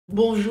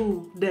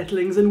Bonjour,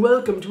 deathlings, and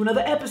welcome to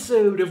another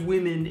episode of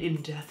Women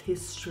in Death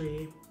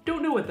History.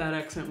 Don't know what that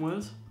accent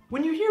was.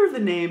 When you hear the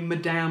name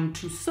Madame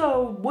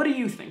Tussaud, what do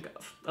you think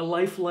of? A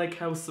lifelike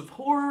house of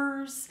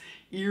horrors?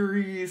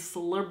 Eerie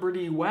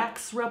celebrity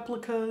wax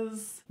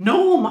replicas?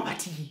 No,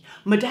 Mamati!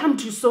 Madame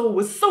Tussaud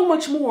was so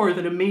much more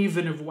than a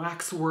maven of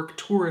waxwork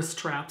tourist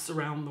traps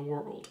around the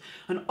world.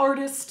 An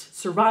artist,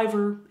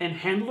 survivor, and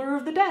handler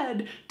of the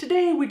dead,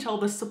 today we tell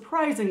the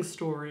surprising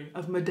story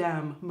of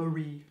Madame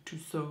Marie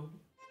Tussaud.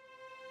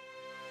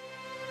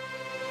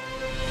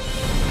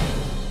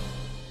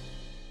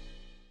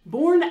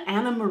 Born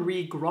Anna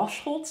Marie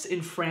Groschholz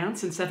in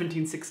France in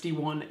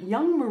 1761,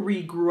 young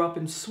Marie grew up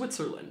in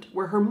Switzerland,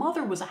 where her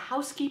mother was a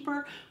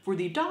housekeeper for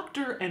the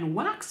doctor and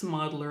wax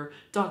modeler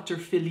Dr.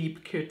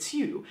 Philippe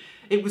Curtieu.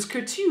 It was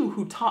Curtieu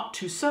who taught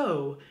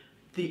Tussaud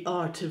the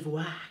art of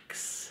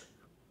wax.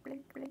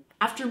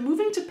 After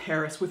moving to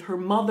Paris with her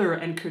mother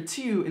and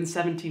Curtieu in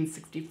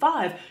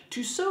 1765,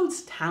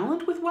 Tussaud's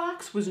talent with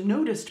wax was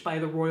noticed by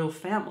the royal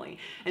family,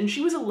 and she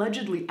was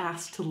allegedly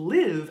asked to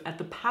live at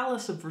the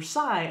Palace of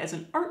Versailles as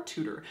an art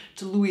tutor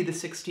to Louis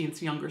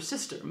XVI's younger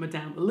sister,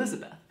 Madame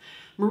Elizabeth.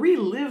 Marie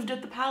lived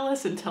at the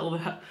palace until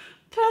the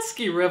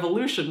pesky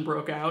revolution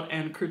broke out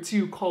and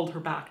Curtieu called her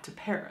back to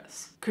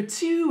Paris.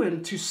 Curtieu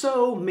and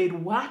Tussaud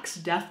made wax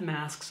death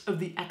masks of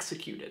the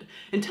executed,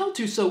 until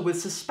Tussaud was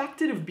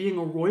suspected of being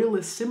a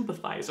royalist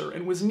sympathizer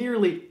and was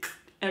nearly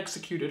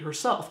executed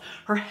herself.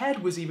 Her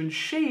head was even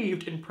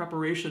shaved in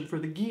preparation for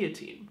the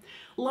guillotine.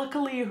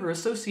 Luckily, her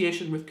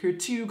association with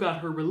Curtieu got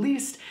her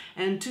released,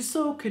 and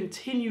Tussaud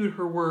continued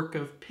her work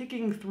of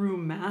picking through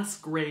mass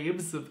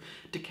graves of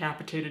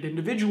decapitated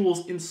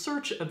individuals in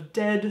search of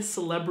dead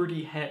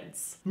celebrity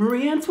heads.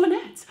 Marie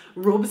Antoinette,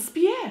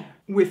 Robespierre,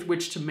 with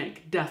which to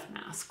make death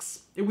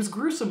masks. It was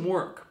gruesome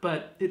work,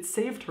 but it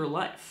saved her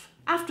life.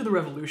 After the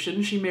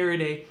revolution, she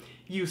married a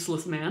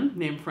useless man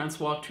named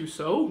Francois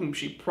Tussaud, whom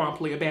she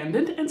promptly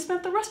abandoned, and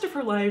spent the rest of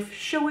her life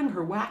showing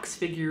her wax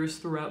figures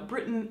throughout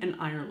Britain and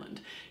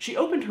Ireland. She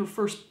opened her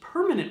first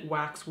permanent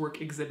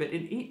waxwork exhibit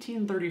in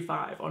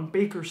 1835 on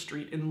Baker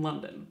Street in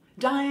London.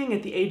 Dying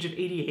at the age of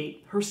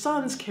 88, her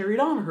sons carried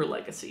on her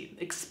legacy,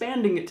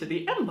 expanding it to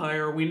the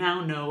empire we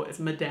now know as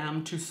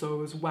Madame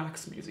Tussaud's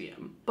Wax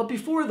Museum. But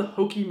before the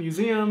hokey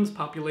museums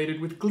populated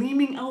with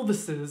gleaming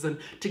Elvises and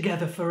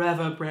Together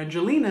Forever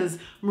Brangelinas,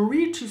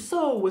 Marie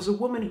Tussaud was a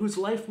woman whose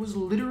life was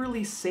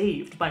literally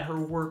saved by her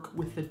work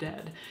with the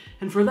dead.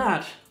 And for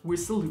that, we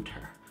salute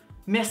her.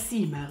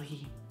 Merci,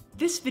 Marie.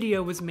 This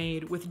video was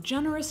made with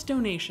generous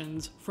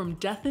donations from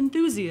death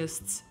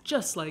enthusiasts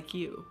just like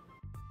you.